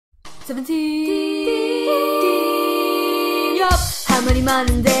17 할 말이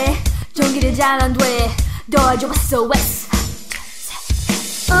많은데 종기를 잘 안 돼 도와줘봤어 웨스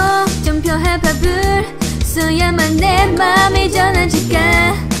좀 펴해밥을 써야만 내 맘이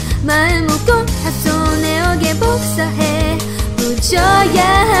전해질까 마음 먹고 한 손에 오게 복사해 붙여야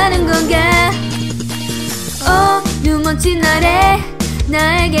하는 건가 눈 먼지 날에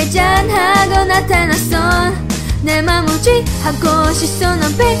나에게 짠하고 나타났어 내 맘 무지하고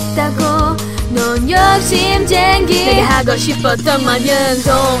시선은 뺐다고 넌 욕심쟁이 내가 하고 싶었던 말은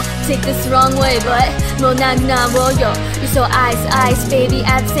Don't take this wrong way but 뭐 난 나 보여 You're so ice baby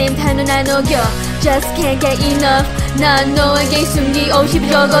at the same time 넌 날 녹여 Just can't get enough 난 너에게 숨기고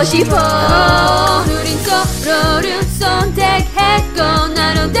싶고 싶어 우린 서로를 선택했고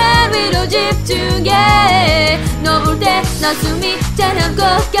나로 날 위로 집중해 너 볼 때 나 숨이 짠할 것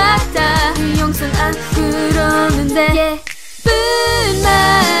같아 이 영상 안 그러는데 예쁜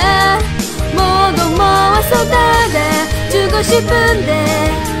말 모두 모아서 따라주고 싶은데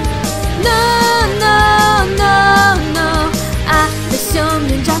No 앞에서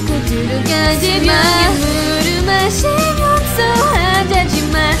는 자꾸 들어가지만 물음만 신경 써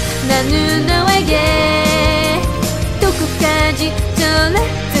하자지만 나는 너에게 또 끝까지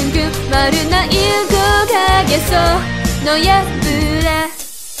전했던 그 말을 나 읽고 가겠어 너 예쁘다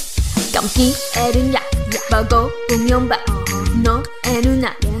감기에는 약 보고 보면 봐 너의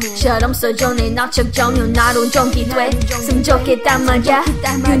누나처럼 써줘 내 너척정면 나로 전기돼 으면 좋겠단 말야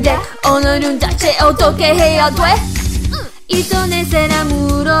근데 오늘은 대체 어떻게 해야 돼? 인터넷에나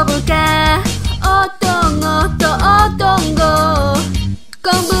물어볼까 어떤 거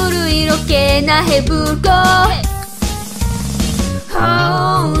공부를 이렇게나 해볼까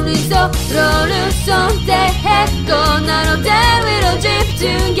우리 서로를 선택했고 나로 대위로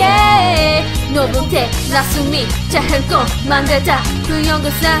집중해 너 못해 나 숨이 차할 것만 같아 그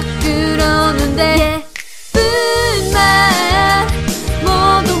연극사 그러는데 예쁜 말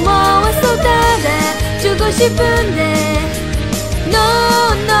모두 모아서 따라주고 싶은데 No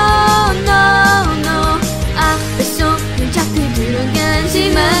앞에서는 자꾸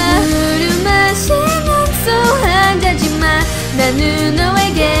들어가지만 물음만 신경 써 한다지만 나는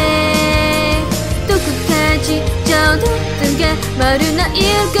너에게 또 끝까지 전했던 그 말을 나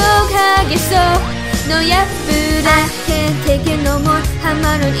읽고 가겠어 너 예쁘다 I can't take it no more 한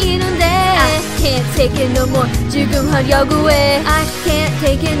말은 이런데 I can't take it no more 지금 하려고 해 I can't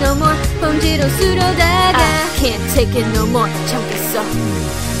take it no more 범지로 쓰러다가 I can't take it no more 참겠어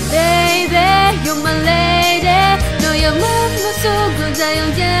Baby you're my lady 너의 맘만 속을 다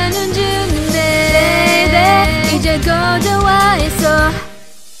영자는 주는데 Baby 이제 거저와해서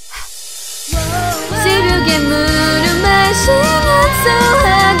시르게 물음만 신경 써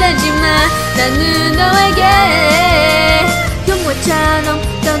하다지만 나는 너에게 영화처럼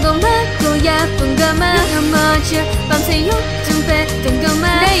떠도맞고 예쁜 것만 멋져 밤새 요즘 뺐던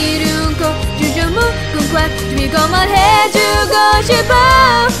것만 내 이름 꼭 주저먹고 꽉 들고 말해주고 싶어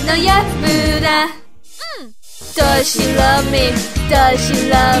너 예쁘다 Does she love me? Does she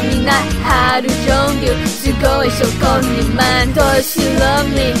love me? 날 하루 종일 쓰고 있어 꽃잎만 Does she love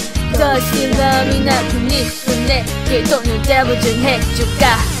me? Does she love me? 날 분이 내게 돈을 대보증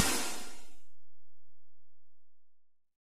해줄까